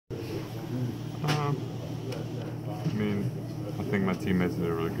I mean, I think my teammates did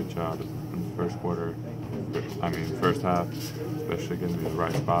a really good job in the first quarter. First half, especially getting to the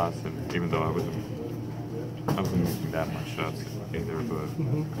right spots. And even though I wasn't making that much shots either, but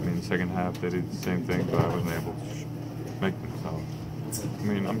I mean, the second half they did the same thing, but I wasn't able to make them. So, I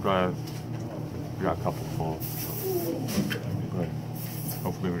mean, I'm glad we got a couple full. But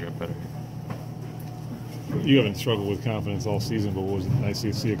hopefully we get better. You haven't struggled with confidence all season, but was it nice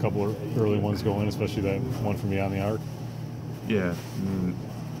to see a couple of early ones go in, especially that one from beyond the arc? Yeah, I mean,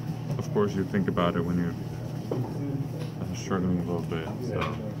 of course you think about it when you're struggling a little bit.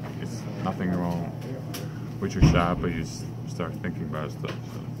 So it's nothing wrong with your shot, but you start thinking about stuff.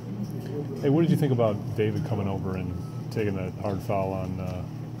 So. Hey, what did you think about David coming over and taking that hard foul on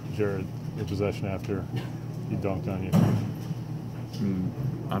Jarrett in possession after he dunked on you? I mean,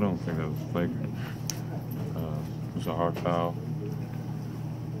 I don't think that was flagrant. It was a hard foul,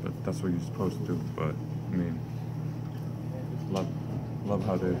 but that's what you're supposed to do. But I mean, love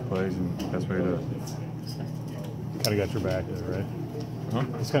how David plays, and that's what he does. Kind of got your back there, right? Huh?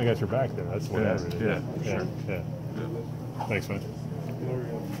 He's kind of got your back there. That's what happened. Sure. Yeah. Thanks, man. Lauri,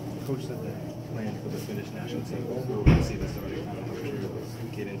 Coach said that plan for the Finnish national team we'll see this already kind of helped you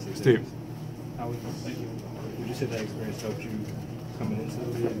get into this. Steve. How would you say that experience helped you coming into the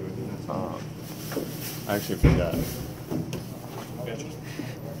league? Or I actually forgot. Gotcha.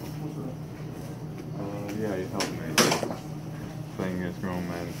 Yeah, he helped me playing against grown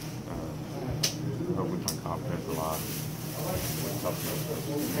men. Helped with my confidence a lot. With toughness.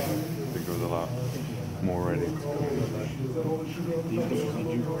 I think it was a lot more ready. Do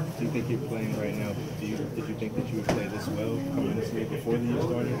you think you're playing right now? Did you think that you would play this well coming into the league before the year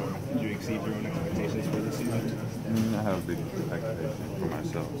started, or did you exceed your own expectations for this season? I have a big expectation for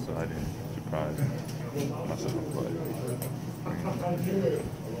myself, so I didn't surprise myself. But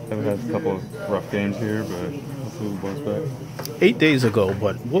I've had a couple of rough games here, but hopefully we'll bounce back. 8 days ago,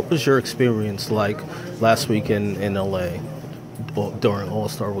 but what was your experience like last week in LA during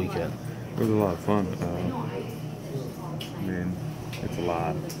All-Star Weekend? It was a lot of fun. I mean, it's a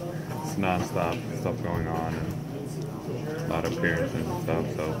lot. It's non-stop stuff going on, and a lot of appearances and stuff,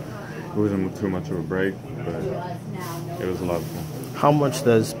 so it wasn't too much of a break, but it was a lot of fun. How much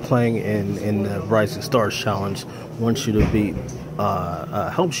does playing in the Rising Stars Challenge helps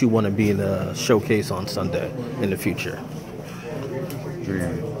you want to be in the showcase on Sunday in the future?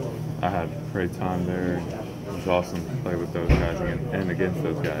 I had a great time there. It was awesome to play with those guys and against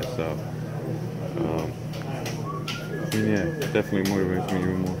those guys. So, yeah, definitely motivates me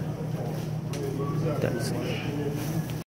even more. Thanks.